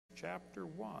chapter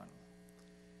 1.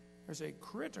 There's a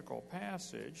critical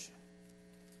passage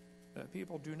that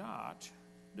people do not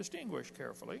distinguish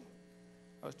carefully.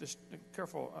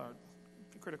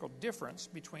 Critical difference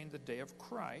between the day of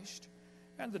Christ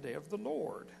and the day of the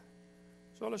Lord.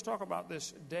 So let's talk about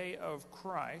this day of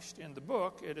Christ. In the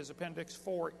book, it is Appendix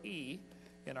 4E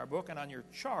in our book, and on your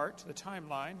chart, the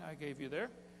timeline I gave you there,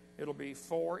 it'll be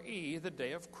 4E, the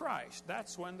day of Christ.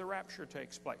 That's when the rapture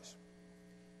takes place,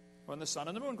 when the sun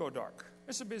and the moon go dark.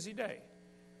 It's a busy day.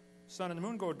 Sun and the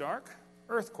moon go dark,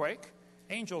 earthquake,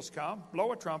 angels come,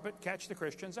 blow a trumpet, catch the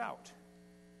Christians out.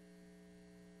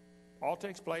 All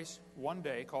takes place one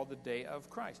day called the day of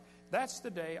Christ. That's the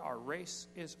day our race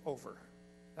is over.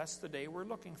 That's the day we're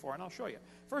looking for, and I'll show you.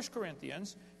 1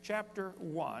 Corinthians chapter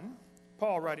 1,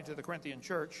 Paul writing to the Corinthian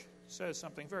church says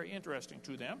something very interesting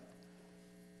to them.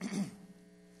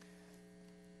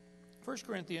 1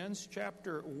 Corinthians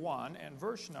chapter 1 and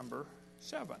verse number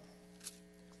 7.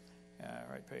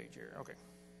 Right page here. Okay.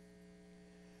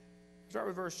 Start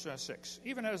with verse 6.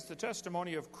 Even as the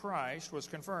testimony of Christ was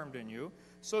confirmed in you,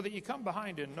 so that ye come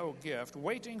behind in no gift,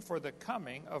 waiting for the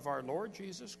coming of our Lord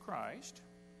Jesus Christ,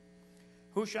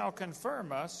 who shall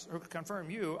confirm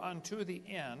you unto the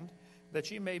end, that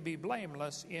ye may be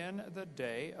blameless in the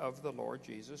day of the Lord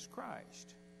Jesus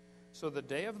Christ. So the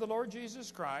day of the Lord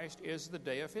Jesus Christ is the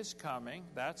day of his coming.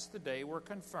 That's the day we're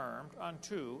confirmed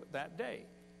unto that day.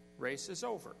 Race is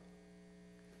over.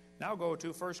 Now go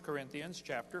to 1 Corinthians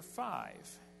chapter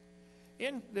 5.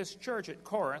 In this church at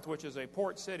Corinth, which is a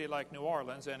port city like New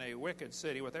Orleans and a wicked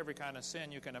city with every kind of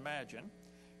sin you can imagine,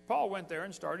 Paul went there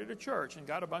and started a church and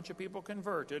got a bunch of people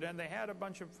converted, and they had a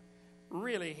bunch of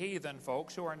really heathen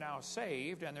folks who are now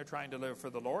saved, and they're trying to live for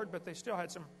the Lord, but they still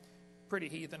had some pretty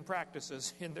heathen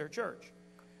practices in their church.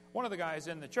 One of the guys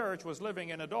in the church was living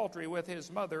in adultery with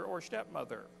his mother or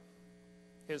stepmother,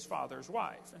 his father's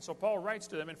wife. And so Paul writes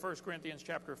to them in 1 Corinthians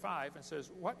chapter 5 and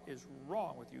says, what is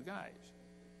wrong with you guys?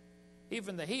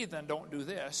 Even the heathen don't do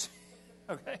this.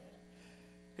 Okay?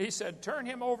 He said, turn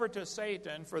him over to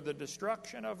Satan for the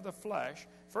destruction of the flesh.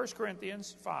 1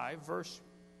 Corinthians 5, verse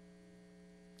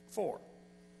 4.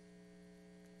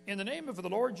 In the name of the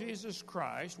Lord Jesus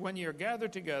Christ, when ye are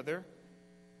gathered together,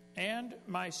 and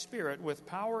my spirit with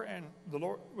power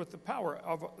with the power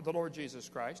of the Lord Jesus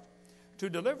Christ, to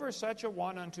deliver such a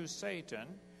one unto Satan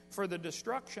for the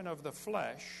destruction of the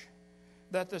flesh,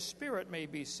 that the spirit may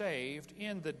be saved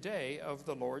in the day of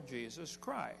the Lord Jesus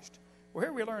Christ. Well,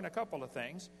 here we learn a couple of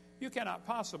things. You cannot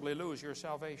possibly lose your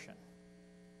salvation.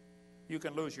 You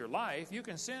can lose your life. You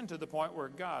can sin to the point where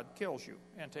God kills you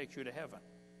and takes you to heaven.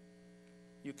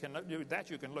 You can do that.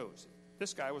 You can lose.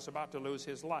 This guy was about to lose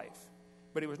his life,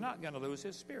 but he was not going to lose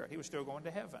his spirit. He was still going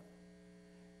to heaven.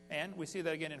 And we see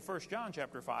that again in 1 John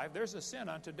chapter 5. There's a sin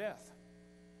unto death.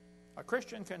 A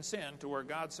Christian can sin to where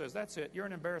God says, that's it, you're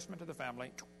an embarrassment to the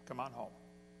family, come on home.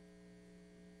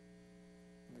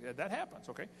 That happens,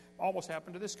 okay? Almost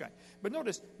happened to this guy. But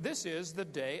notice, this is the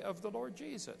day of the Lord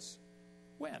Jesus.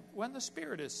 When? When the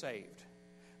Spirit is saved.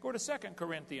 Go to 2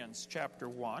 Corinthians chapter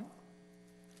 1.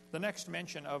 The next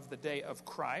mention of the day of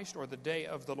Christ, or the day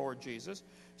of the Lord Jesus.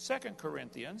 2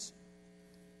 Corinthians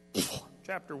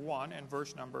chapter 1 and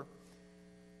verse number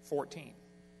 14.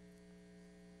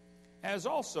 As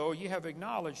also ye have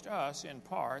acknowledged us in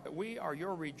part, that we are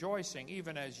your rejoicing,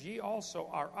 even as ye also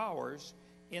are ours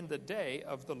in the day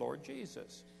of the Lord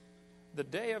Jesus. The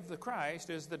day of the Christ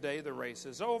is the day the race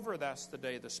is over. That's the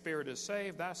day the Spirit is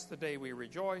saved. That's the day we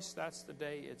rejoice. That's the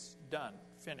day it's done,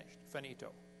 finished,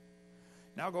 finito.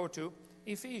 Now go to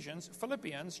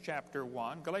Philippians chapter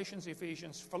 1. Galatians,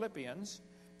 Ephesians, Philippians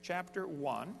chapter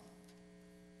 1.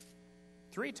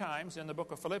 3 times in the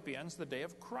book of Philippians, the day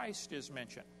of Christ is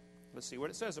mentioned. Let's see what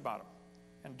it says about him.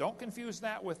 And don't confuse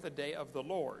that with the day of the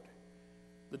Lord.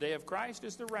 The day of Christ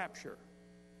is the rapture.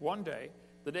 One day.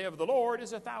 The day of the Lord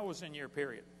is a 1,000-year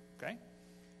period. Okay?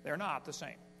 They're not the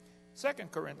same.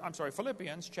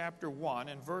 Philippians chapter 1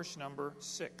 and verse number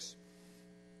 6.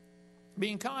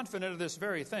 Being confident of this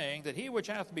very thing, that he which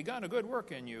hath begun a good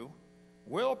work in you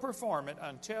will perform it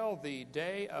until the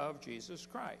day of Jesus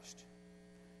Christ.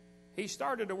 He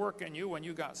started to work in you when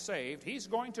you got saved. He's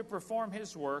going to perform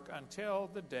his work until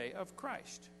the day of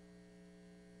Christ.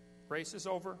 Race is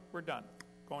over. We're done.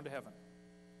 Going to heaven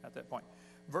at that point.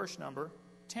 Verse number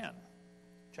 10.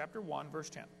 Chapter 1, verse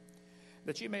 10.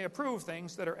 That ye may approve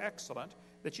things that are excellent,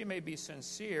 that ye may be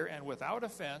sincere and without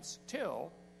offense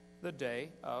till the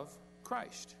day of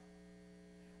Christ.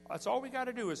 That's all we got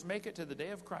to do is make it to the day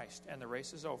of Christ, and the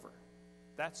race is over.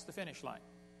 That's the finish line.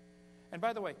 And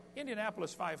by the way,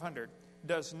 Indianapolis 500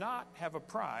 does not have a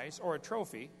prize or a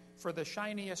trophy for the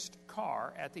shiniest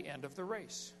car at the end of the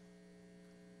race.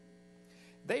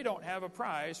 They don't have a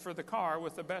prize for the car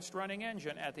with the best running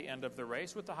engine at the end of the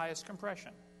race with the highest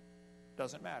compression.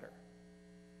 Doesn't matter.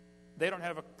 They don't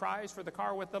have a prize for the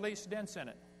car with the least dents in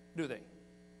it, do they?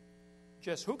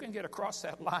 Just who can get across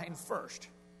that line first.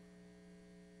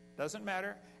 Doesn't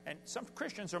matter. And some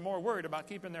Christians are more worried about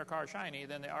keeping their car shiny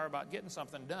than they are about getting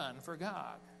something done for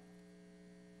God.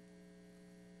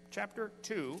 Chapter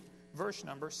 2, verse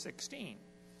number 16.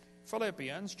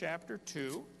 Philippians chapter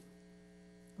 2,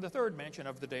 the third mention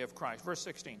of the day of Christ. Verse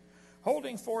 16.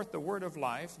 Holding forth the word of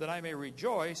life, that I may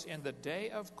rejoice in the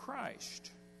day of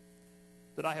Christ,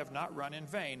 that I have not run in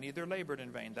vain, neither labored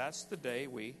in vain. That's the day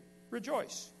we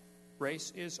rejoice.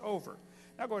 Race is over.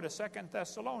 Now go to 2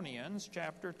 Thessalonians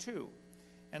chapter 2.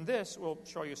 And this will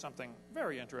show you something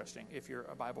very interesting if you're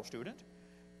a Bible student.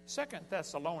 2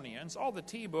 Thessalonians, all the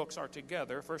T books are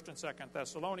together, 1st and 2nd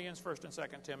Thessalonians, 1st and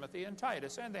 2nd Timothy, and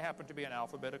Titus, and they happen to be in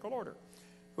alphabetical order.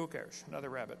 Who cares? Another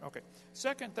rabbit. Okay.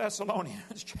 2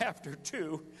 Thessalonians chapter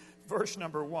 2, verse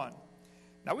number 1.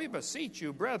 Now we beseech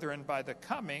you, brethren, by the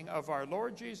coming of our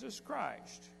Lord Jesus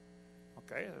Christ.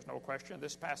 Okay, there's no question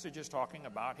this passage is talking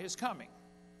about his coming.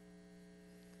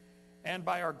 And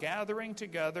by our gathering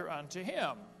together unto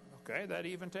him. Okay, that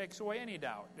even takes away any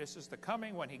doubt. This is the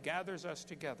coming when he gathers us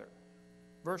together.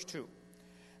 Verse 2.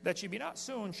 That ye be not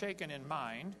soon shaken in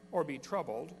mind, or be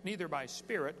troubled, neither by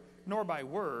spirit, nor by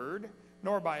word,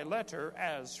 nor by letter,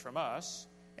 as from us.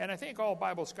 And I think all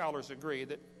Bible scholars agree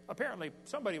that apparently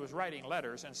somebody was writing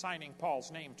letters and signing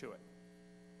Paul's name to it.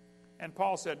 And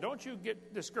Paul said, don't you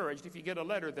get discouraged if you get a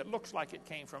letter that looks like it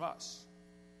came from us,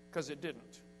 because it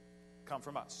didn't come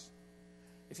from us.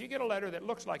 If you get a letter that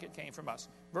looks like it came from us.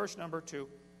 Verse number 2,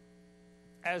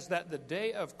 as that the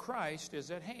day of Christ is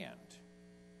at hand.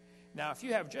 Now, if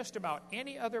you have just about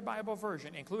any other Bible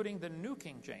version, including the New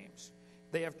King James,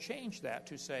 they have changed that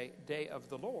to say, day of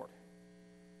the Lord.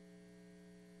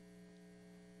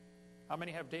 How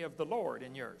many have day of the Lord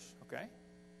in yours? Okay.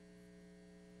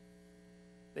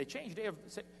 They changed day of,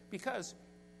 because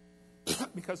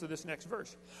of this next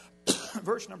verse.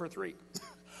 Verse number 3.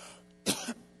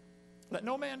 Let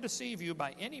no man deceive you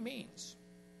by any means.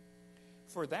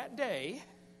 For that day,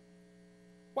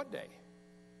 what day?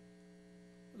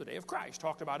 The day of Christ,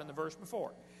 talked about in the verse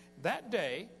before. That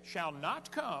day shall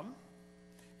not come,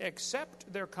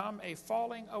 except there come a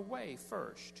falling away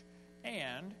first,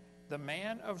 and the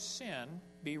man of sin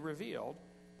be revealed,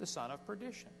 the son of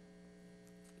perdition.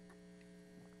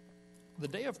 The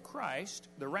day of Christ,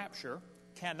 the rapture,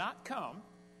 cannot come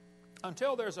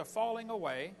until there's a falling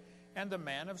away and the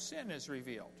man of sin is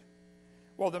revealed.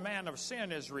 Well, the man of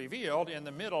sin is revealed in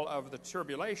the middle of the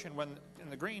tribulation, when in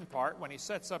the green part, when he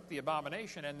sets up the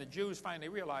abomination, and the Jews finally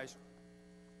realize,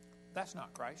 that's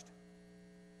not Christ.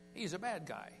 He's a bad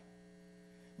guy.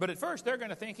 But at first, they're going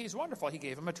to think he's wonderful. He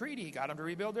gave them a treaty. He got them to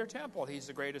rebuild their temple. He's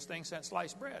the greatest thing since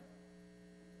sliced bread.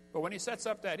 But when he sets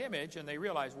up that image and they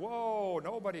realize, whoa,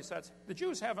 nobody sets... The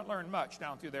Jews haven't learned much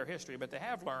down through their history, but they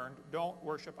have learned, don't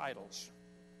worship idols.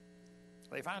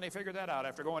 They finally figured that out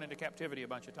after going into captivity a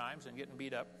bunch of times and getting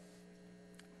beat up.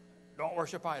 Don't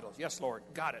worship idols. Yes, Lord.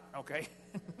 Got it. Okay.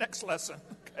 Next lesson.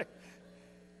 Okay.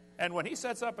 And when he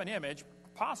sets up an image,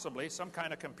 possibly some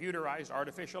kind of computerized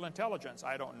artificial intelligence,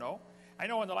 I don't know. I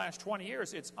know in the last 20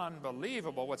 years, it's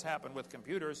unbelievable what's happened with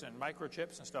computers and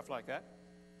microchips and stuff like that.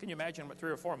 Can you imagine what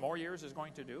 3 or 4 more years is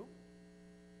going to do?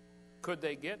 Could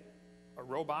they get a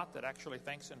robot that actually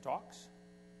thinks and talks?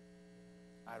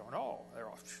 I don't know.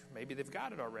 Maybe they've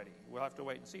got it already. We'll have to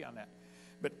wait and see on that.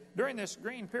 But during this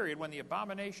green period, when the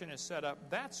abomination is set up,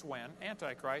 that's when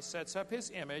Antichrist sets up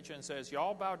his image and says,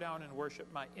 y'all bow down and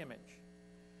worship my image.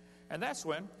 And that's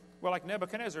when, well, like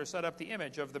Nebuchadnezzar set up the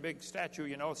image of the big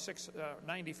statue,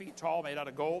 90 feet tall, made out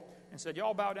of gold, and said,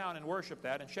 y'all bow down and worship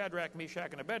that. And Shadrach,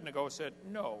 Meshach, and Abednego said,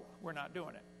 no, we're not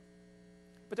doing it.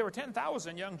 But there were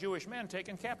 10,000 young Jewish men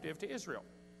taken captive to Israel.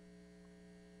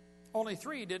 Only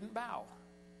 3 didn't bow.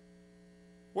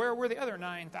 Where were the other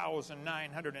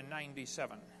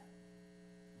 9,997?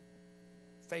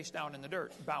 Face down in the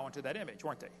dirt, bowing to that image,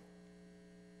 weren't they?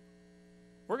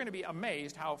 We're going to be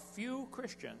amazed how few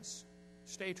Christians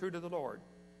stay true to the Lord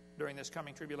during this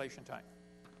coming tribulation time.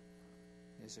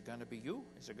 Is it going to be you?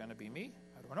 Is it going to be me?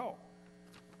 I don't know.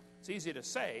 It's easy to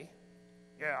say,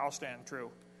 yeah, I'll stand true.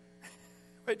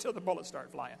 Wait till the bullets start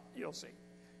flying. You'll see.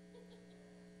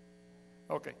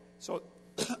 Okay, so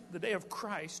the day of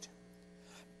Christ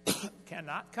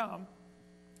cannot come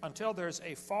until there's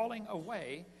a falling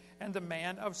away and the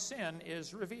man of sin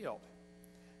is revealed.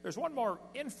 There's one more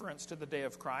inference to the day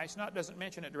of Christ. Now, it doesn't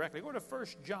mention it directly. Go to 1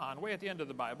 John, way at the end of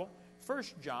the Bible. 1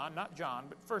 John, not John,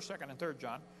 but 1st, 2nd, and 3rd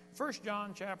John. 1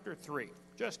 John chapter 3,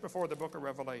 just before the book of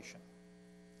Revelation.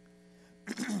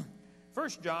 1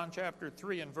 John chapter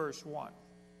 3 and verse 1.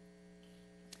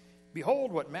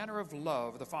 Behold, what manner of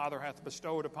love the Father hath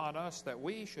bestowed upon us, that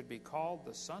we should be called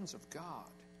the sons of God.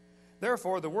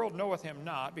 Therefore the world knoweth him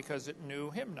not, because it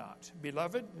knew him not.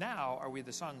 Beloved, now are we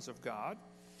the sons of God,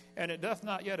 and it doth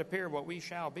not yet appear what we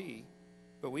shall be.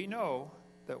 But we know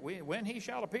that when he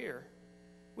shall appear,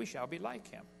 we shall be like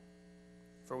him,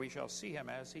 for we shall see him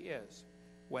as he is.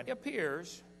 When he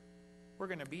appears, we're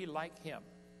going to be like him.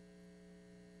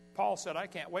 Paul said, I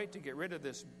can't wait to get rid of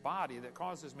this body that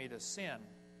causes me to sin.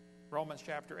 Romans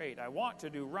chapter 8. I want to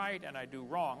do right and I do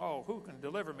wrong. Oh, who can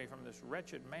deliver me from this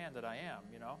wretched man that I am,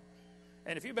 you know?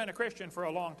 And if you've been a Christian for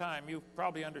a long time, you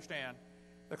probably understand,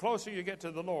 the closer you get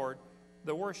to the Lord,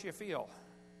 the worse you feel.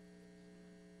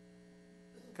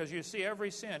 Because you see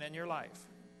every sin in your life.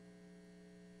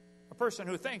 A person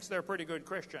who thinks they're a pretty good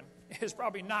Christian is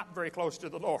probably not very close to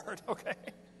the Lord, okay?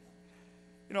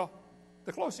 You know,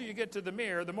 the closer you get to the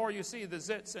mirror, the more you see the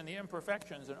zits and the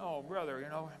imperfections. And, oh, brother, you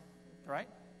know, right?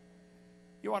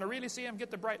 You want to really see him,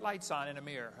 get the bright lights on in a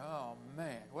mirror. Oh,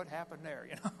 man, what happened there,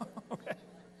 you know? Okay.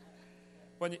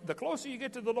 The closer you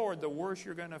get to the Lord, the worse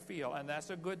you're going to feel, and that's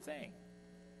a good thing.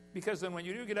 Because then when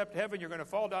you do get up to heaven, you're going to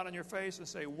fall down on your face and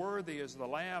say, worthy is the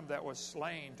Lamb that was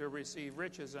slain to receive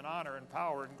riches and honor and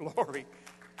power and glory.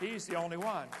 He's the only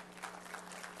one.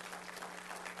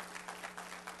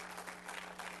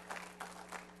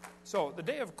 So the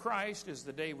day of Christ is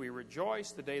the day we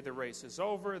rejoice, the day the race is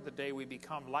over, the day we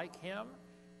become like him.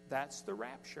 That's the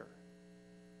rapture.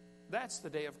 That's the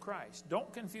day of Christ.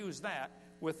 Don't confuse that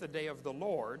with the day of the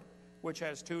Lord, which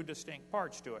has two distinct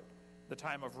parts to it. The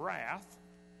time of wrath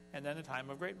and then the time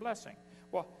of great blessing.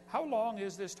 Well, how long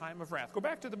is this time of wrath? Go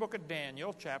back to the book of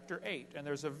Daniel, chapter 8, and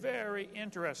there's a very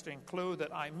interesting clue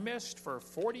that I missed for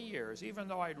 40 years. Even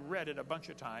though I'd read it a bunch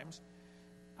of times,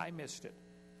 I missed it.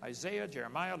 Isaiah,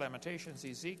 Jeremiah, Lamentations,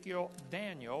 Ezekiel,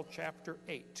 Daniel, chapter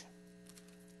 8.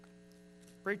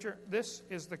 Preacher, this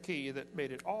is the key that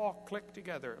made it all click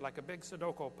together like a big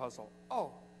Sudoku puzzle.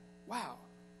 Oh, wow.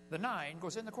 The 9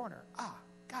 goes in the corner. Ah,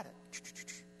 got it.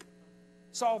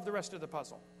 Solve the rest of the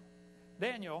puzzle.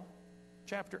 Daniel,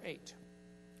 chapter 8.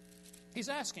 He's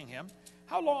asking him,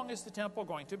 how long is the temple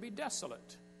going to be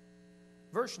desolate?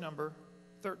 Verse number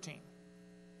 13.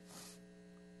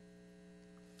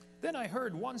 Then I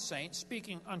heard one saint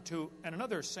speaking unto, and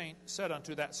another saint said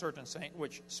unto that certain saint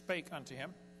which spake unto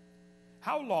him,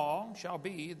 how long shall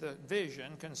be the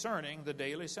vision concerning the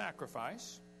daily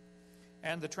sacrifice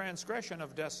and the transgression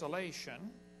of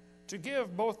desolation, to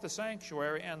give both the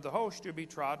sanctuary and the host to be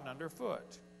trodden under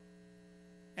foot?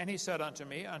 And he said unto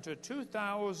me, unto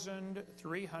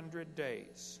 2,300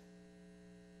 days.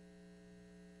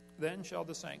 Then shall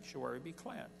the sanctuary be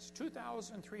cleansed.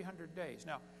 2,300 days.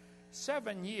 Now,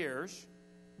 7 years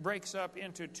breaks up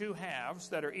into 2 halves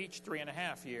that are each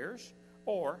 3.5 years,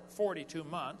 or 42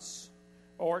 months,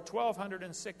 or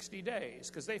 1,260 days,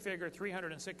 because they figure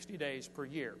 360 days per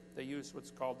year. They use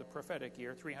what's called the prophetic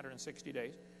year, 360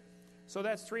 days. So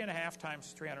that's 3.5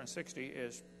 times 360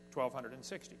 is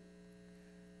 1,260.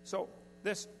 So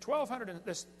this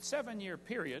 7-year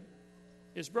period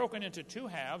is broken into 2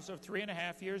 halves of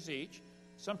 3.5 years each.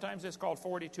 Sometimes it's called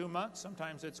 42 months.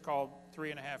 Sometimes it's called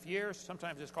 3.5 years.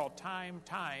 Sometimes it's called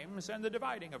times, and the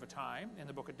dividing of a time in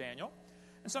the book of Daniel.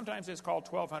 And sometimes it's called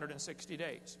 1,260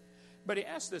 days. But he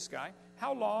asked this guy,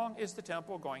 how long is the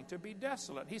temple going to be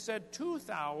desolate? He said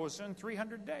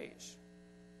 2,300 days.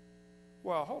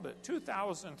 Well, hold it.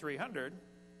 2,300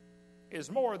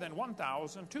 is more than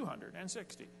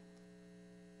 1,260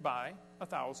 by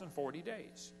 1,040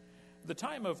 days. The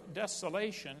time of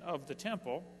desolation of the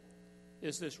temple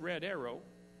is this red arrow.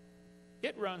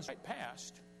 It runs right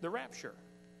past the rapture.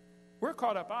 We're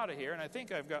caught up out of here, and I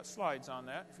think I've got slides on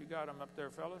that. If you got them up there,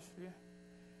 fellas. Yeah.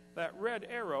 That red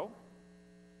arrow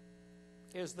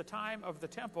is the time of the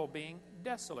temple being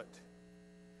desolate.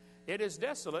 It is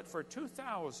desolate for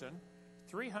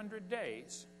 2,300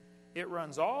 days. It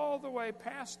runs all the way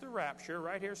past the rapture.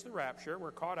 Right here's the rapture.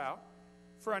 We're caught out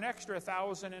for an extra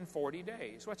 1,040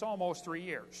 days. Well, it's almost 3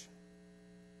 years.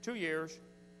 2 years,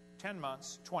 10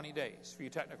 months, 20 days for you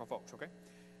technical folks, okay?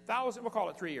 We'll call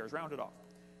it 3 years, round it off.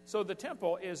 So the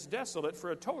temple is desolate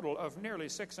for a total of nearly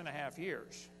 6.5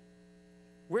 years.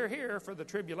 We're here for the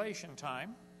tribulation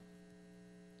time.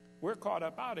 We're caught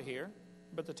up out of here,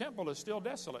 but the temple is still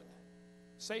desolate.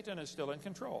 Satan is still in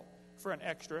control for an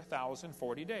extra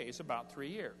 1,040 days, about 3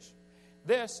 years.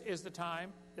 This is the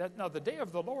time that, now the day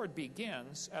of the Lord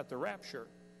begins at the rapture.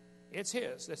 It's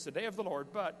his. It's the day of the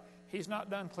Lord, but he's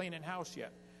not done cleaning house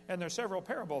yet. And there's several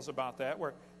parables about that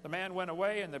where the man went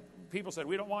away and the people said,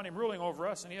 we don't want him ruling over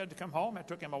us, and he had to come home. It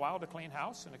took him a while to clean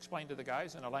house and explain to the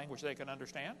guys in a language they can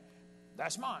understand,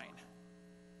 that's mine.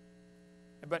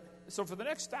 But so for the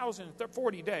next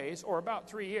 1,040 days, or about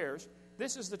 3 years,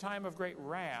 this is the time of great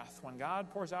wrath, when God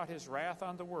pours out his wrath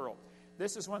on the world.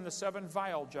 This is when the 7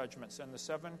 vial judgments and the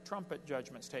 7 trumpet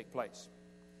judgments take place.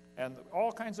 And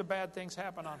all kinds of bad things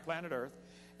happen on planet Earth.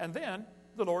 And then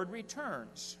the Lord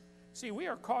returns. See, we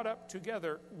are caught up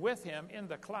together with him in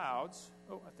the clouds.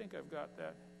 Oh, I think I've got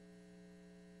that.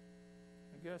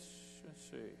 I guess, let's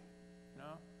see. No?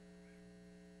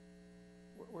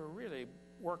 We're really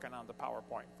working on the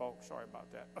PowerPoint, folks. Sorry about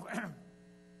that.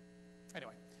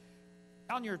 Anyway,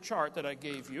 on your chart that I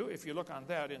gave you, if you look on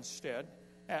that instead,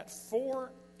 at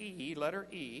 4E, letter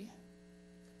E,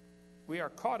 we are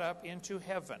caught up into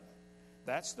heaven.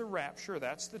 That's the rapture.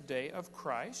 That's the day of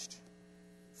Christ.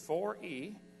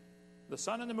 4E. The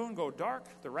sun and the moon go dark,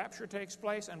 the rapture takes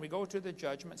place, and we go to the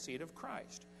judgment seat of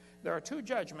Christ. There are 2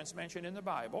 judgments mentioned in the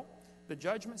Bible. The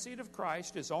judgment seat of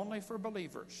Christ is only for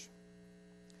believers.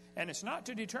 And it's not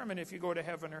to determine if you go to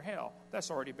heaven or hell.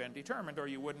 That's already been determined, or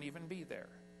you wouldn't even be there.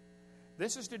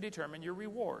 This is to determine your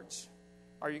rewards.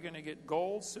 Are you going to get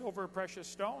gold, silver, precious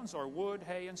stones, or wood,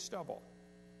 hay, and stubble?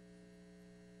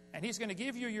 And he's going to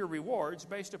give you your rewards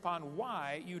based upon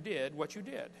why you did what you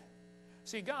did.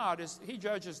 See, God, he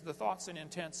judges the thoughts and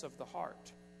intents of the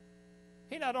heart.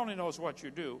 He not only knows what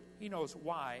you do, he knows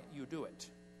why you do it.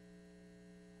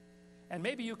 And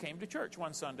maybe you came to church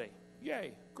one Sunday.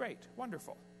 Yay, great,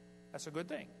 wonderful. That's a good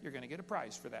thing. You're going to get a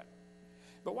prize for that.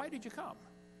 But why did you come?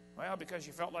 Well, because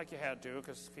you felt like you had to,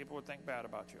 because people would think bad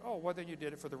about you. Oh, well, then you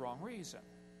did it for the wrong reason.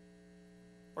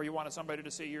 Or you wanted somebody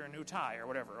to see your new tie or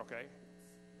whatever, okay?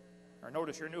 Or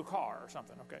notice your new car or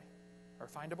something, okay? Or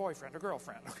find a boyfriend or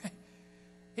girlfriend, okay?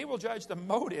 He will judge the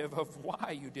motive of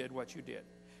why you did what you did.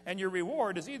 And your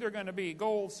reward is either going to be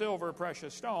gold, silver,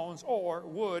 precious stones, or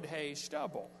wood, hay,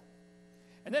 stubble.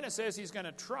 And then it says he's going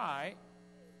to try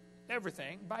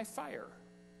everything by fire.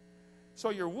 So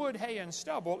your wood, hay, and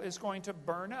stubble is going to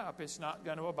burn up. It's not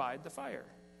going to abide the fire.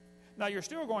 Now, you're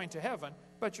still going to heaven,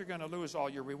 but you're going to lose all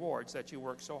your rewards that you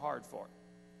worked so hard for.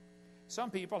 Some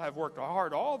people have worked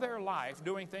hard all their life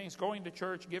doing things, going to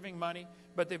church, giving money,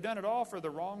 but they've done it all for the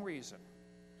wrong reason.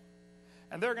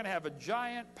 And they're going to have a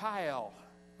giant pile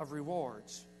of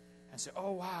rewards and say,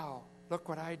 oh, wow, look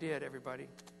what I did, everybody.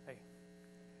 Hey.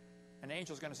 An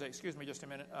angel's going to say, excuse me just a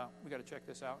minute, we got to check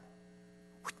this out.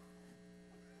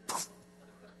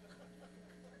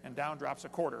 And down drops a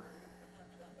quarter.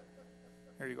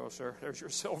 Here you go, sir. There's your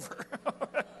silver.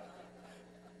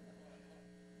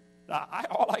 Now,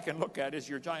 all I can look at is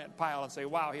your giant pile and say,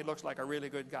 wow, he looks like a really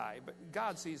good guy. But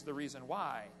God sees the reason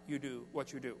why you do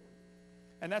what you do.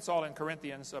 And that's all in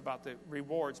Corinthians about the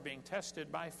rewards being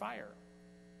tested by fire.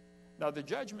 Now, the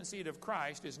judgment seat of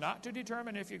Christ is not to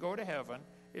determine if you go to heaven.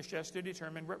 It's just to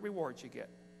determine what rewards you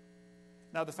get.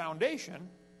 Now, the foundation,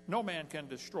 no man can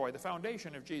destroy. The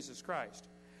foundation of Jesus Christ.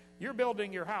 You're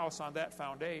building your house on that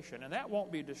foundation, and that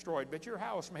won't be destroyed, but your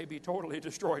house may be totally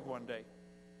destroyed one day.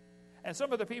 And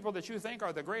some of the people that you think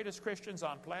are the greatest Christians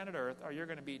on planet Earth, you're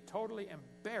going to be totally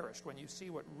embarrassed when you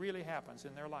see what really happens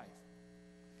in their life.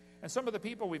 And some of the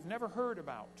people we've never heard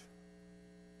about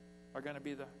are going to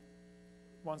be the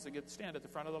ones that stand at the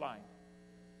front of the line.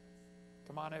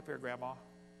 Come on up here, Grandma.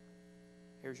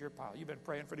 Here's your pile. You've been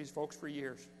praying for these folks for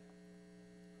years.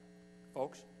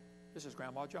 Folks, this is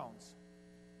Grandma Jones.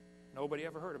 Nobody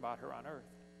ever heard about her on earth,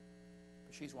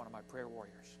 but she's one of my prayer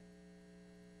warriors.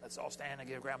 Let's all stand and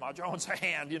give Grandma Jones a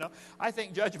hand, I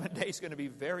think Judgment Day is going to be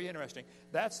very interesting.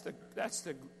 That's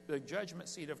the judgment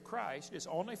seat of Christ is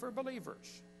only for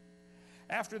believers.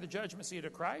 After the judgment seat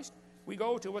of Christ, we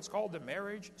go to what's called the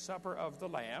marriage supper of the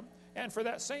Lamb. And for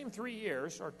that same 3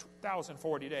 years, or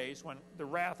 1,040 days, when the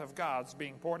wrath of God's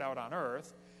being poured out on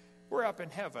earth, we're up in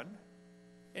heaven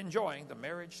enjoying the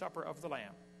marriage supper of the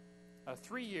Lamb. A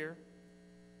 3-year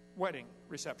wedding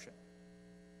reception.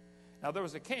 Now, there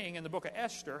was a king in the book of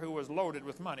Esther who was loaded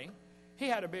with money. He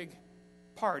had a big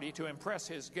party to impress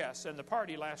his guests, and the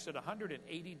party lasted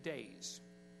 180 days.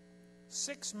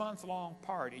 6-month-long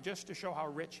party just to show how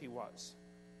rich he was.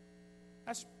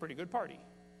 That's a pretty good party.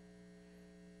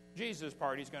 Jesus'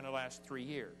 party is going to last 3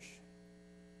 years.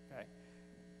 Okay?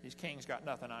 These kings got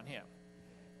nothing on him.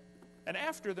 And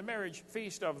after the marriage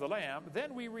feast of the Lamb,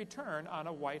 then we return on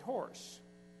a white horse.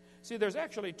 See, there's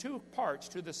actually 2 parts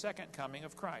to the second coming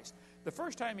of Christ. The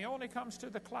first time he only comes to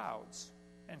the clouds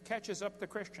and catches up the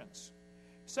Christians.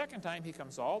 Second time he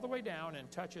comes all the way down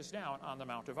and touches down on the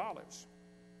Mount of Olives.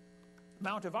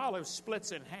 Mount of Olives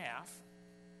splits in half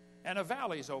and a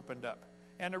valley's opened up.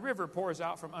 and a river pours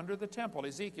out from under the temple.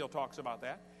 Ezekiel talks about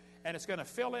that. And it's going to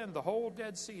fill in the whole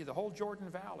Dead Sea, the whole Jordan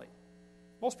Valley.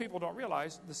 Most people don't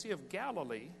realize the Sea of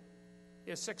Galilee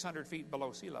is 600 feet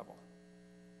below sea level.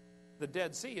 The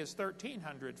Dead Sea is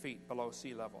 1,300 feet below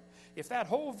sea level. If that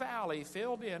whole valley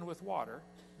filled in with water,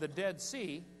 the Dead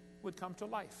Sea would come to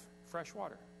life, fresh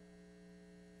water.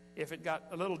 If it got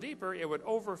a little deeper, it would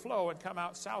overflow and come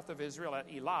out south of Israel at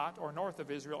Elat or north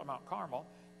of Israel at Mount Carmel.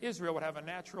 Israel would have a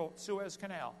natural Suez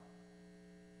Canal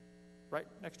right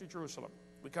next to Jerusalem.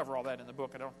 We cover all that in the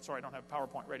book. I don't have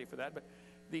PowerPoint ready for that. But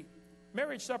the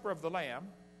marriage supper of the Lamb,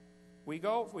 we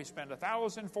spend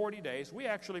 1,040 days. We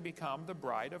actually become the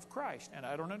bride of Christ. And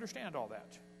I don't understand all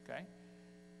that. Okay?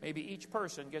 Maybe each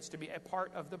person gets to be a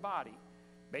part of the body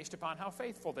based upon how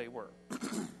faithful they were.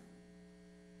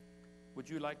 Would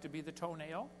you like to be the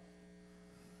toenail?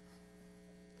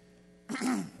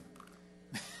 I'll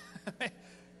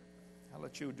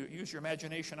let you use your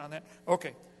imagination on that.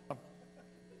 Okay.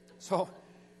 So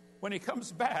when he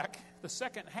comes back, the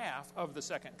second half of the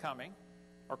second coming,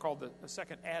 or called the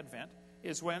second advent,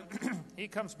 is when he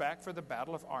comes back for the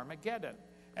battle of Armageddon.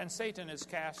 And Satan is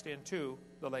cast into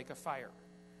the lake of fire.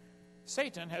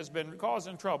 Satan has been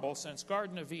causing trouble since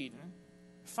Garden of Eden.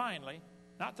 Finally,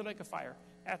 not the lake of fire,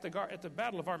 at the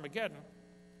battle of Armageddon,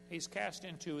 he's cast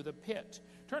into the pit.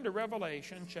 Turn to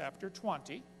Revelation chapter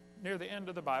 20, near the end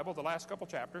of the Bible, the last couple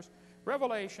chapters.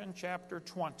 Revelation chapter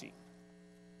 20.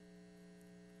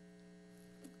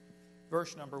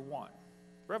 Verse number 1.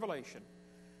 Revelation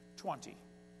 20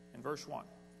 and verse 1.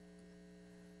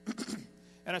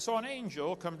 And I saw an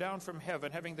angel come down from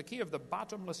heaven having the key of the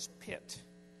bottomless pit.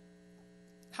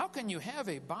 How can you have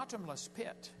a bottomless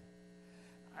pit?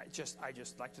 I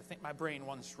just like to think my brain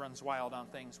runs wild on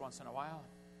things once in a while.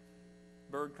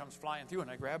 Bird comes flying through and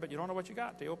I grab it. You don't know what you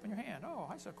got. They open your hand. Oh,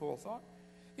 that's a cool thought.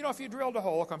 You know, if you drilled a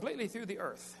hole completely through the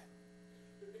earth,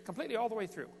 completely all the way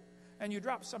through, and you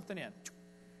drop something in,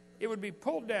 it would be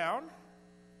pulled down,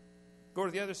 go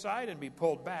to the other side, and be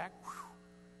pulled back,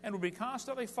 and would be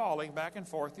constantly falling back and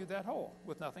forth through that hole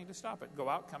with nothing to stop it. Go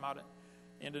out, come out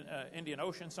in Indian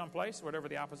Ocean someplace, whatever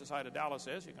the opposite side of Dallas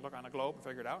is. You can look on a globe and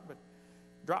figure it out. But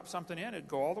drop something in, it'd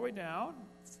go all the way down.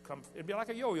 It'd be like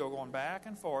a yo-yo going back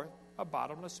and forth, a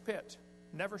bottomless pit.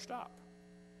 Never stop.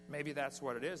 Maybe that's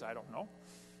what it is. I don't know.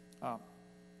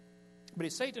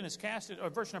 But Satan is cast in,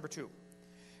 verse number 2.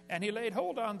 And he laid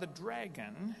hold on the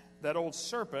dragon, that old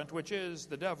serpent, which is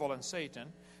the devil and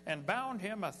Satan, and bound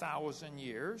him 1,000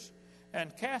 years,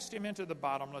 and cast him into the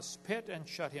bottomless pit, and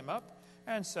shut him up,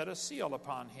 and set a seal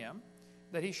upon him,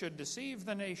 that he should deceive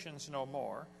the nations no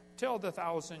more, till the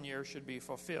 1,000 years should be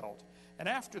fulfilled. And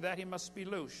after that he must be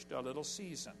loosed a little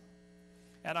season.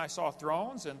 And I saw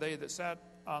thrones, and they that sat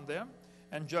on them,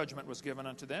 and judgment was given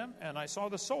unto them. And I saw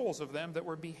the souls of them that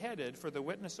were beheaded for the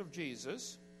witness of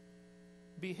Jesus.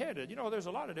 Beheaded. You know, there's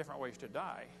a lot of different ways to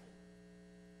die.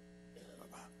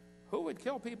 Who would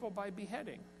kill people by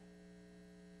beheading?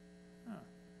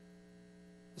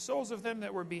 The souls of them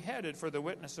that were beheaded for the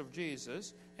witness of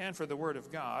Jesus, and for the word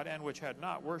of God, and which had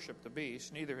not worshipped the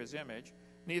beast, neither his image,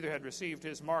 neither had received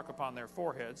his mark upon their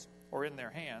foreheads or in their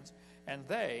hands. And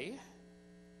they,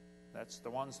 that's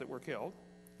the ones that were killed,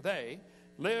 they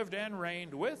lived and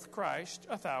reigned with Christ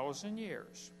 1,000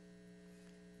 years.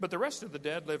 But the rest of the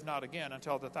dead lived not again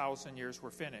until the 1,000 years were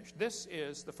finished. This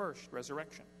is the first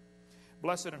resurrection.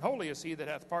 Blessed and holy is he that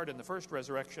hath part in the first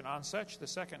resurrection. On such the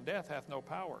second death hath no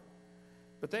power.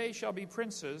 But they shall be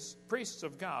princes, priests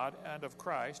of God and of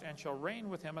Christ, and shall reign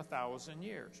with him 1,000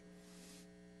 years.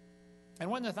 And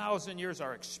when the 1,000 years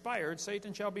are expired,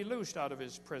 Satan shall be loosed out of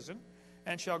his prison,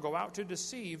 and shall go out to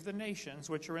deceive the nations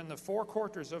which are in the four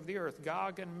quarters of the earth,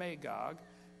 Gog and Magog,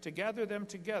 to gather them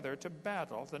together to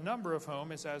battle, the number of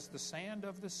whom is as the sand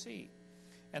of the sea.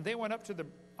 And they went up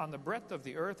on the breadth of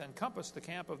the earth, and compassed the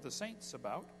camp of the saints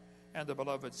about, and the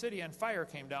beloved city, and fire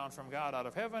came down from God out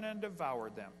of heaven, and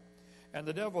devoured them. And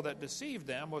the devil that deceived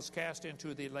them was cast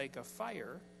into the lake of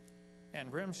fire and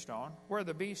brimstone, where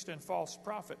the beast and false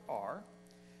prophet are,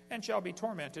 and shall be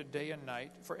tormented day and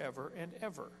night forever and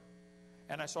ever.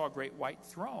 And I saw a great white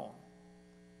throne,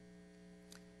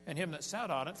 and him that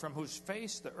sat on it, from whose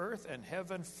face the earth and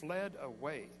heaven fled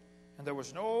away, and there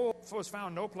was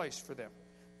found no place for them.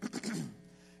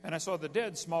 And I saw the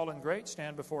dead, small and great,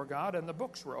 stand before God, and the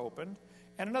books were opened.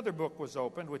 And another book was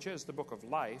opened, which is the book of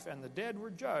life, and the dead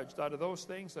were judged out of those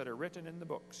things that are written in the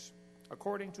books,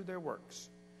 according to their works.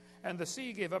 And the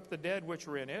sea gave up the dead which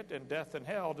were in it, and death and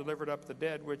hell delivered up the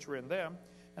dead which were in them,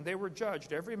 and they were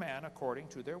judged every man according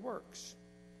to their works.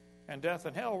 And death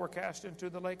and hell were cast into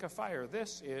the lake of fire.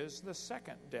 This is the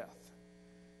second death.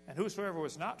 And whosoever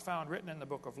was not found written in the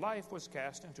book of life was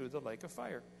cast into the lake of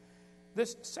fire.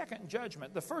 This second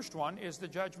judgment, the first one is the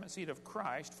judgment seat of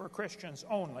Christ for Christians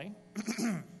only,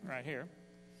 right here.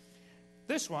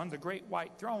 This one, the great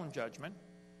white throne judgment,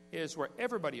 is where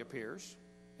everybody appears,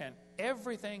 and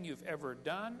everything you've ever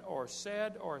done or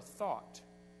said or thought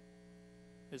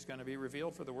is going to be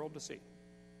revealed for the world to see.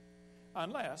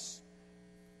 Unless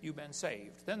you've been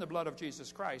saved. Then the blood of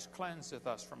Jesus Christ cleanseth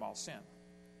us from all sin.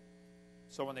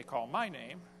 So when they call my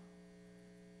name,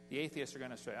 the atheists are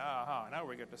going to say, aha, now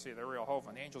we get to see the real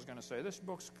Hovind. The angel's going to say, this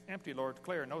book's empty, Lord,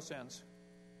 clear, no sins.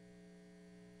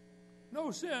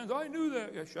 No sins, I knew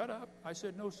that. Yeah, shut up, I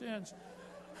said no sins.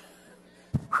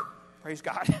 Praise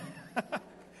God.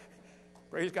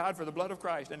 Praise God for the blood of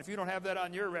Christ. And if you don't have that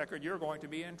on your record, you're going to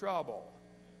be in trouble.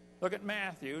 Look at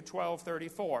Matthew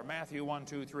 12:34. Matthew 1,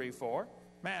 2, 3, 4.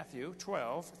 Matthew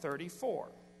 12:34.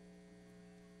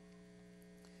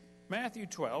 Matthew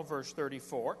 12, verse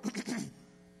 34.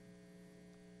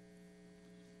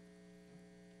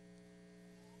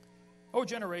 O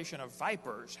generation of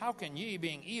vipers, how can ye,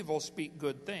 being evil, speak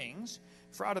good things?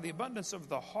 For out of the abundance of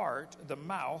the heart, the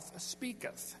mouth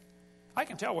speaketh. I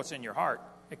can tell what's in your heart.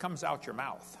 It comes out your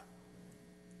mouth.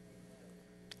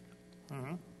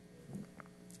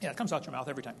 Yeah, it comes out your mouth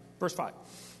every time. Verse 5.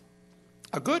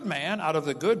 A good man out of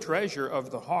the good treasure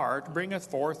of the heart bringeth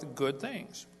forth good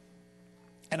things.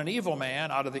 And an evil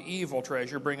man out of the evil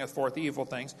treasure bringeth forth evil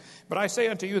things. But I say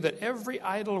unto you that every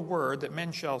idle word that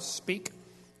men shall speak,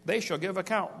 they shall give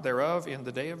account thereof in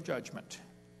the day of judgment.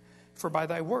 For by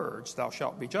thy words thou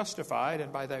shalt be justified,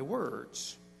 and by thy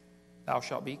words thou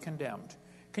shalt be condemned.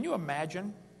 Can you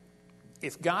imagine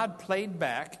if God played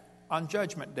back on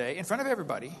Judgment Day in front of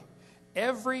everybody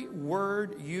every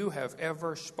word you have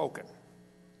ever spoken?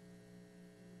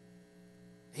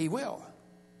 He will.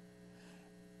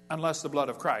 Unless the blood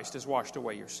of Christ has washed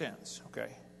away your sins,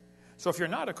 okay? So if you're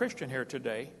not a Christian here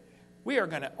today, we are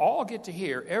going to all get to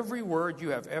hear every word you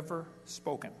have ever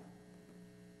spoken.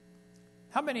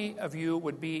 How many of you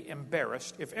would be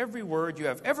embarrassed if every word you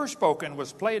have ever spoken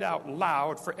was played out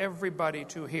loud for everybody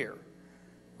to hear?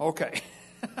 Okay.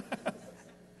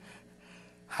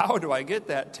 How do I get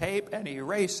that tape and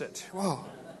erase it? Whoa.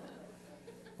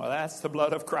 Well, that's the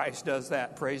blood of Christ does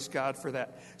that. Praise God for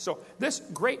that. So this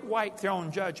great white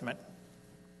throne judgment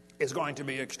is going to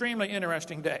be an extremely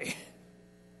interesting day.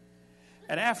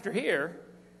 And after here,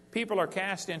 people are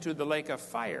cast into the lake of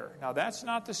fire. Now, that's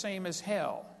not the same as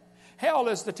hell. Hell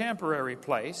is the temporary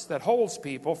place that holds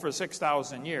people for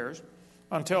 6,000 years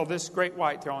until this great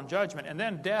white throne judgment. And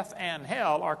then death and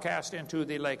hell are cast into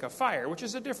the lake of fire, which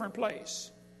is a different place.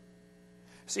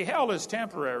 See, hell is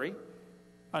temporary,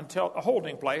 until a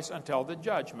holding place until the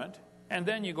judgment, and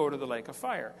then you go to the lake of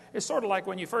fire. It's sort of like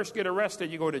when you first get arrested,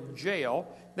 you go to jail,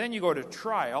 then you go to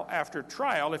trial. After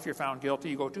trial, if you're found guilty,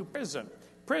 you go to prison.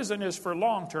 Prison is for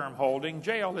long-term holding.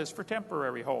 Jail is for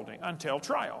temporary holding until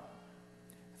trial,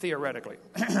 theoretically.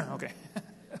 Okay.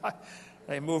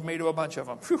 They moved me to a bunch of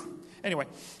them. Whew. Anyway,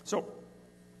 so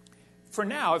for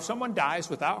now, if someone dies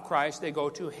without Christ, they go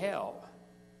to hell,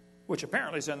 which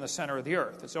apparently is in the center of the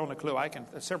earth. It's the only clue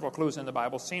several clues in the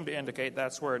Bible seem to indicate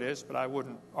that's where it is, but I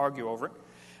wouldn't argue over it.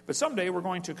 But someday we're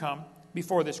going to come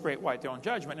before this great white throne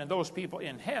judgment, and those people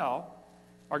in hell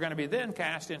are going to be then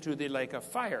cast into the lake of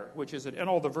fire, which is, and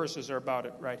all the verses are about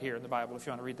it right here in the Bible if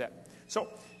you want to read that. So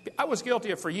I was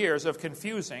guilty for years of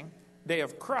confusing day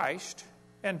of Christ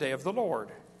and day of the Lord.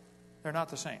 They're not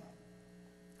the same.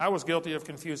 I was guilty of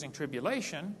confusing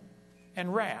tribulation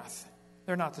and wrath.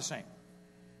 They're not the same.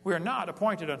 We are not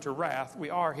appointed unto wrath. We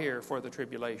are here for the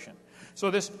tribulation. So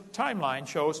this timeline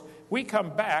shows we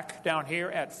come back down here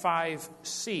at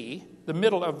 5C, the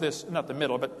middle of this, not the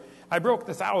middle, but I broke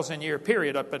the 1,000-year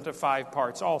period up into 5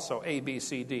 parts also, A, B,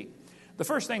 C, D. The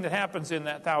first thing that happens in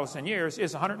that 1,000 years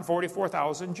is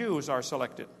 144,000 Jews are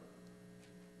selected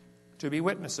to be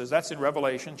witnesses. That's in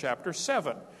Revelation chapter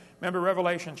 7. Remember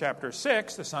Revelation chapter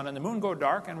 6, the sun and the moon go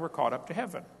dark and we're caught up to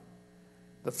heaven.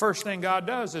 The first thing God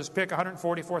does is pick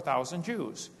 144,000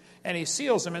 Jews, and he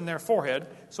seals them in their forehead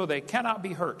so they cannot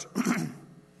be hurt.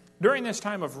 During this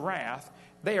time of wrath,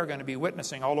 they are going to be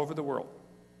witnessing all over the world.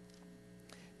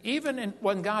 Even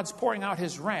when God's pouring out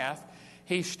his wrath,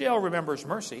 he still remembers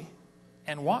mercy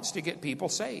and wants to get people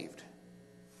saved.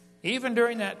 Even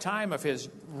during that time of his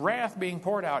wrath being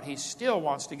poured out, he still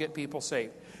wants to get people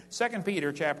saved. 2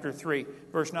 Peter chapter 3,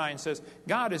 verse 9 says,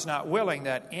 God is not willing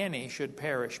that any should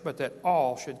perish, but that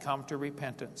all should come to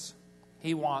repentance.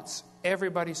 He wants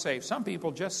everybody saved. Some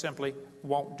people just simply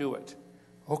won't do it.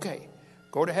 Okay,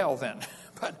 go to hell then.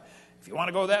 But if you want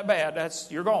to go that bad,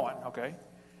 you're going, okay?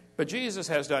 But Jesus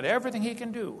has done everything he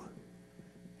can do.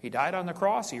 He died on the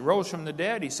cross. He rose from the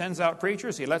dead. He sends out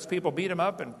preachers. He lets people beat him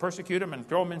up and persecute him and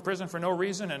throw him in prison for no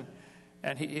reason.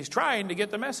 And he's trying to get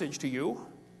the message to you.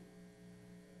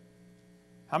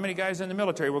 How many guys in the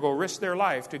military will go risk their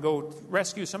life to go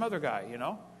rescue some other guy, you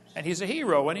know? And he's a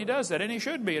hero when he does that, and he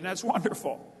should be, and that's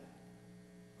wonderful.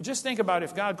 Just think about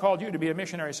if God called you to be a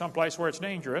missionary someplace where it's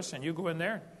dangerous, and you go in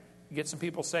there, you get some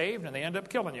people saved, and they end up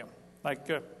killing you. Like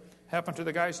happened to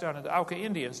the guys down in the Auca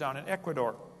Indians down in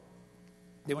Ecuador.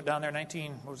 They went down there in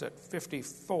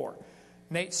 54.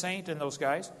 Nate Saint and those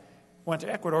guys went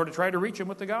to Ecuador to try to reach them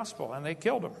with the gospel, and they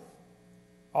killed them.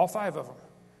 All 5 of them.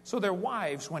 So their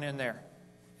wives went in there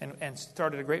and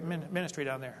started a great ministry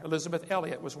down there. Elizabeth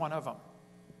Elliot was one of them.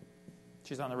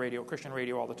 She's on the radio, Christian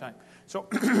radio all the time. So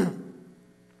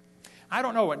I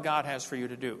don't know what God has for you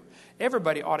to do.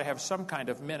 Everybody ought to have some kind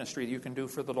of ministry that you can do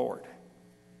for the Lord.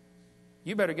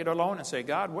 You better get alone and say,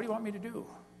 God, what do you want me to do?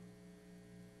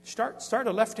 Start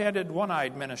a left-handed,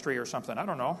 one-eyed ministry or something. I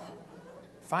don't know.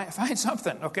 Find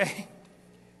something, okay?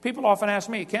 People often ask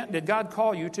me, did God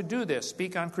call you to do this?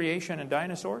 Speak on creation and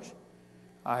dinosaurs?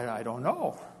 I don't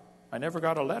know. I never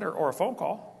got a letter or a phone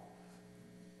call.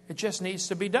 It just needs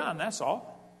to be done, that's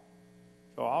all.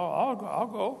 So I'll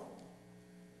go.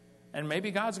 And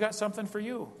maybe God's got something for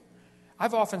you.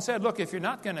 I've often said, look, if you're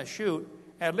not going to shoot,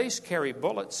 at least carry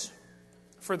bullets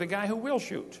for the guy who will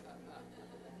shoot.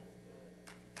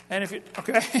 And if you,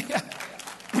 okay.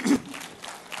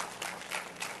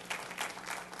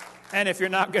 And if you're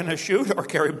not going to shoot or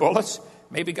carry bullets,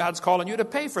 maybe God's calling you to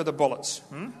pay for the bullets.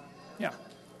 Yeah.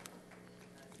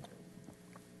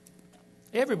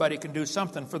 Everybody can do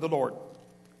something for the Lord.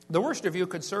 The worst of you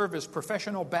could serve as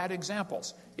professional bad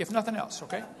examples, if nothing else,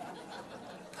 okay?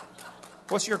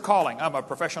 What's your calling? I'm a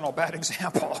professional bad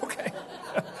example, okay?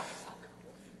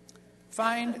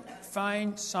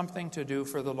 Find something to do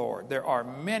for the Lord. There are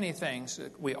many things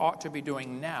that we ought to be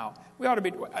doing now.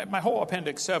 My whole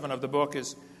appendix 7 of the book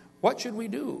is, what should we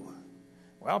do?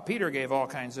 Well, Peter gave all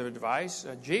kinds of advice.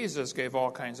 Jesus gave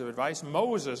all kinds of advice.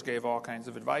 Moses gave all kinds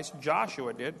of advice.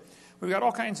 Joshua did. We've got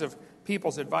all kinds of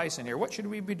people's advice in here. What should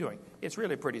we be doing? It's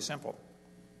really pretty simple.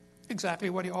 Exactly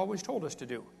what he always told us to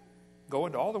do. Go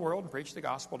into all the world and preach the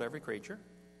gospel to every creature.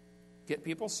 Get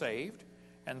people saved.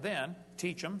 And then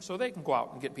teach them so they can go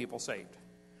out and get people saved.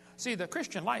 See, the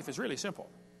Christian life is really simple.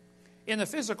 In the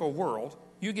physical world,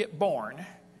 you get born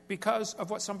because of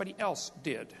what somebody else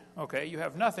did. Okay, you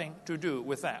have nothing to do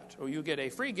with that. Or you get a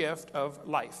free gift of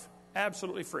life.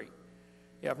 Absolutely free.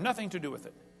 You have nothing to do with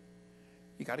it.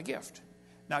 You got a gift.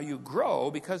 Now you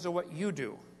grow because of what you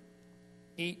do.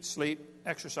 Eat, sleep,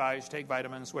 exercise, take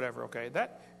vitamins, whatever, okay?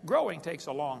 That growing takes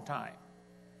a long time.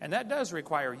 And that does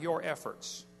require your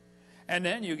efforts. And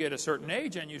then you get a certain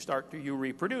age and you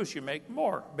reproduce, you make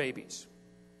more babies.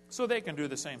 So they can do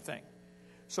the same thing.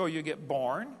 So you get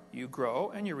born, you grow,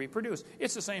 and you reproduce.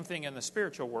 It's the same thing in the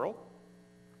spiritual world.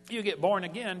 You get born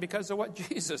again because of what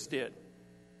Jesus did,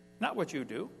 not what you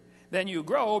do. Then you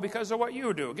grow because of what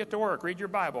you do. Get to work, read your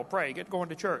Bible, pray, get going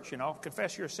to church,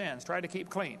 confess your sins, try to keep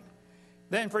clean.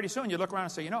 Then pretty soon you look around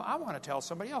and say, I want to tell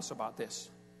somebody else about this.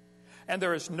 And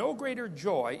there is no greater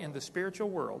joy in the spiritual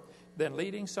world than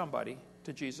leading somebody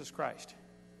to Jesus Christ.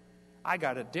 I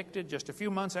got addicted just a few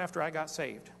months after I got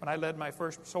saved. When I led my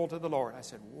first soul to the Lord, I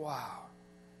said, wow,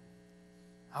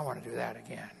 I want to do that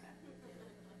again.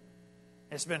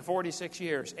 It's been 46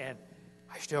 years, and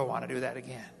I still want to do that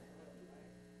again.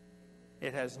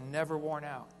 It has never worn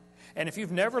out. And if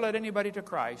you've never led anybody to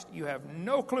Christ, you have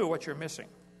no clue what you're missing.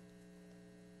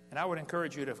 And I would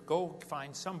encourage you to go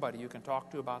find somebody you can talk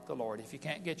to about the Lord. If you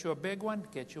can't get you a big one,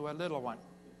 get you a little one.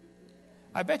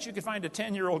 I bet you could find a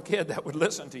 10-year-old kid that would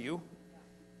listen to you.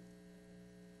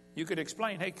 You could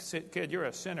explain, hey, kid, you're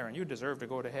a sinner and you deserve to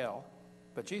go to hell.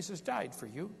 But Jesus died for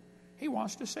you. He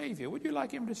wants to save you. Would you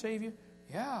like him to save you?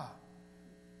 Yeah.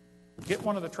 Get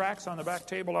one of the tracts on the back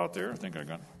table out there.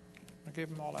 I gave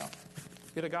them all out.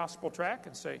 Get a gospel tract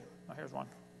and say, here's one.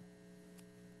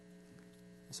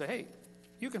 And say, hey,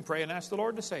 you can pray and ask the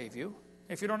Lord to save you.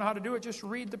 If you don't know how to do it, just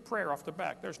read the prayer off the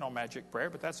back. There's no magic prayer,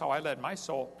 but that's how I led my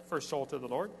first soul to the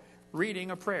Lord,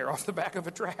 reading a prayer off the back of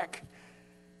a tract.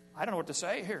 I don't know what to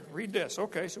say. Here, read this.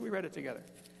 Okay, so we read it together.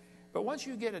 But once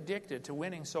you get addicted to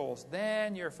winning souls,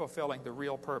 then you're fulfilling the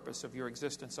real purpose of your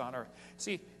existence on earth.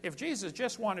 See, if Jesus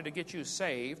just wanted to get you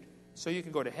saved so you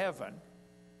could go to heaven,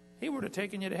 he would have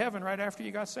taken you to heaven right after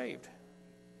you got saved.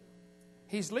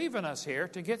 He's leaving us here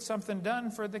to get something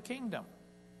done for the kingdom.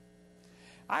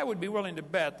 I would be willing to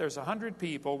bet there's 100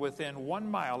 people within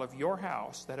 1 mile of your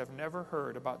house that have never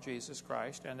heard about Jesus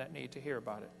Christ and that need to hear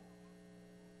about it.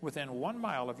 Within 1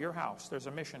 mile of your house, there's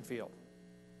a mission field.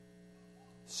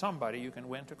 somebody you can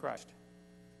win to Christ.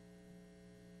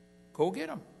 Go get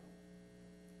them.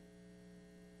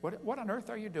 What on earth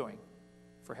are you doing,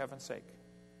 for heaven's sake?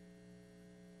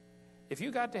 If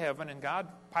you got to heaven and God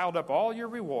piled up all your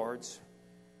rewards,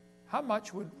 how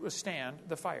much would withstand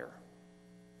the fire?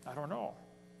 I don't know.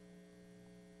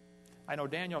 I know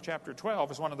Daniel chapter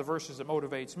 12 is one of the verses that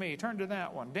motivates me. Turn to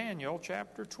that one. Daniel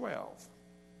chapter 12.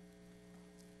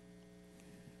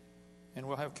 And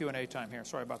we'll have Q&A time here.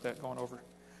 Sorry about that going over.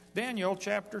 Daniel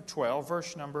chapter 12,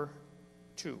 verse number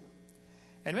 2.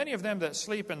 And many of them that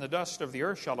sleep in the dust of the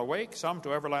earth shall awake, some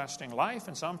to everlasting life,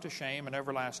 and some to shame and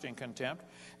everlasting contempt.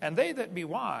 And they that be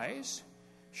wise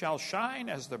shall shine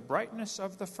as the brightness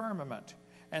of the firmament,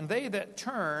 and they that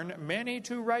turn many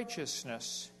to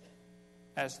righteousness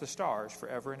as the stars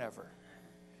forever and ever.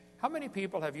 How many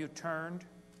people have you turned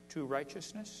to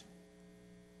righteousness?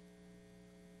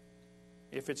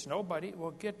 If it's nobody,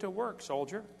 well, get to work,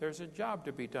 soldier. There's a job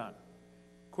to be done.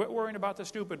 Quit worrying about the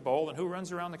stupid bowl and who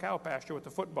runs around the cow pasture with the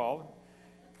football,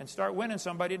 and start winning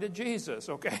somebody to Jesus,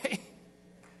 okay?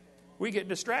 We get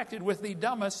distracted with the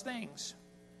dumbest things.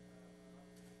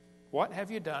 What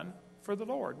have you done for the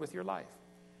Lord with your life?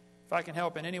 If I can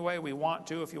help in any way, we want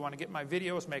to. If you want to get my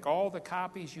videos, make all the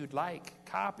copies you'd like.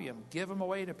 Copy them. Give them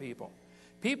away to people.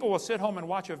 People will sit home and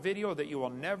watch a video that you will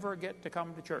never get to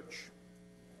come to church.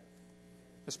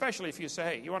 Especially if you say,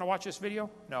 hey, you want to watch this video?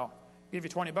 No. I'll give you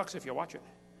 $20 if you watch it.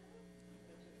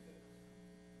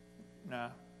 No.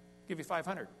 Give you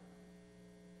 $500.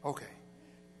 Okay.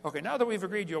 Okay, now that we've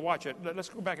agreed you'll watch it, let's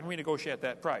go back and renegotiate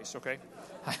that price, okay?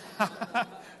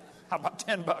 How about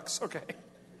 $10, okay?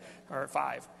 Or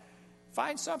 $5.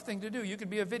 Find something to do. You could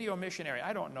be a video missionary.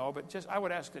 I don't know, but I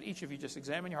would ask that each of you just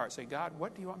examine your heart. Say, God,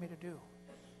 what do you want me to do?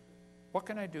 What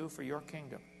can I do for your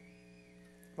kingdom?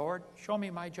 Lord, show me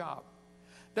my job.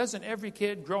 Doesn't every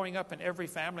kid growing up in every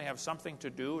family have something to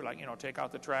do, like, take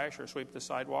out the trash or sweep the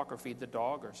sidewalk or feed the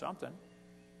dog or something?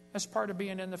 That's part of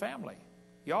being in the family.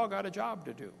 You all got a job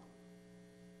to do.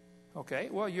 Okay,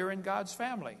 well, you're in God's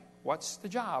family. What's the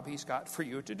job He's got for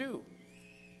you to do?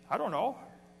 I don't know.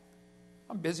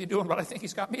 I'm busy doing what I think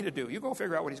He's got me to do. You go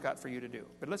figure out what He's got for you to do.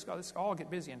 But let's all get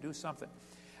busy and do something.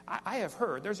 I have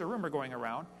heard, there's a rumor going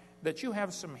around, that you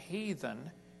have some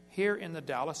heathen here in the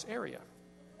Dallas area.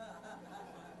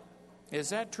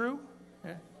 Is that true?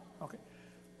 Yeah. Okay.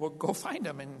 Well, go find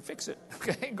them and fix it.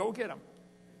 Okay, go get them.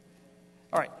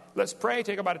 All right, let's pray.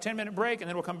 Take about a 10-minute break, and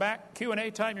then we'll come back.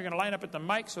 Q&A time. You're going to line up at the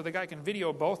mic so the guy can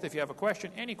video both if you have a question.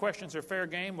 Any questions are fair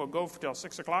game. We'll go till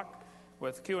 6 o'clock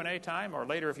with Q&A time, or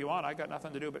later if you want. I got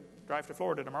nothing to do but drive to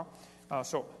Florida tomorrow.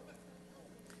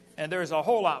 And there's a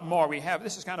whole lot more we have.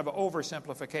 This is kind of an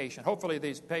oversimplification. Hopefully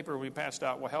these paper we passed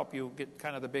out will help you get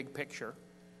kind of the big picture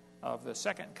of the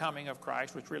second coming of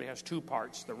Christ, which really has two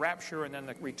parts, the rapture and then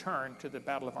the return to the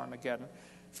Battle of Armageddon.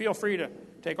 Feel free to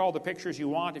take all the pictures you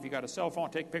want. If you got a cell phone,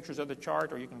 take pictures of the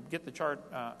chart, or you can get the chart.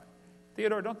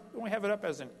 Theodore, don't we have it up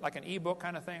as like an e-book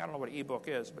kind of thing? I don't know what an e-book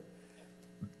is, but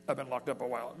I've been locked up a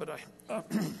while.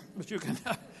 But you can.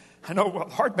 I know the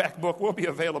hardback book will be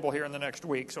available here in the next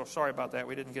week, so sorry about that.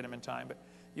 We didn't get them in time, but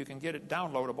you can get it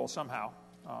downloadable somehow.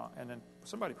 And then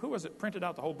somebody, who was it, printed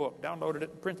out the whole book, downloaded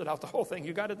it, printed out the whole thing.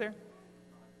 You got it there?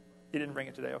 You didn't bring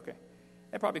it today? Okay.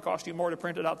 It probably cost you more to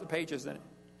print it out the pages than it.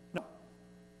 No?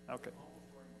 Okay.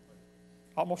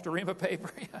 Almost a ream of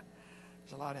paper. Yeah.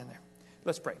 There's a lot in there.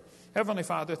 Let's pray. Heavenly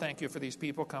Father, thank you for these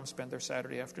people come spend their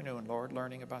Saturday afternoon, Lord,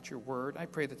 learning about your word. I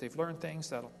pray that they've learned things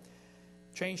that'll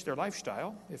change their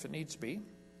lifestyle, if it needs to be.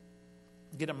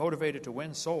 Get them motivated to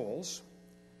win souls.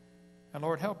 And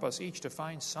Lord, help us each to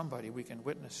find somebody we can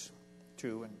witness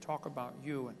to and talk about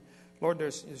you. And Lord,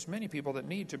 there's many people that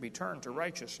need to be turned to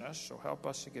righteousness, so help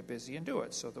us to get busy and do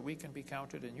it so that we can be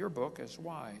counted in your book as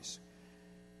wise,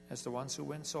 as the ones who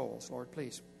win souls. Lord,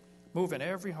 please move in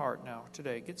every heart now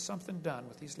today. Get something done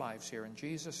with these lives here. In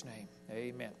Jesus' name,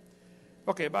 amen.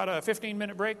 Okay, about a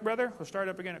 15-minute break, brother. We'll start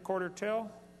up again at 1:45.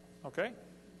 Okay?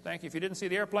 Thank you. If you didn't see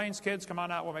the airplanes, kids, come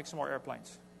on out. We'll make some more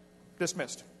airplanes.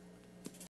 Dismissed.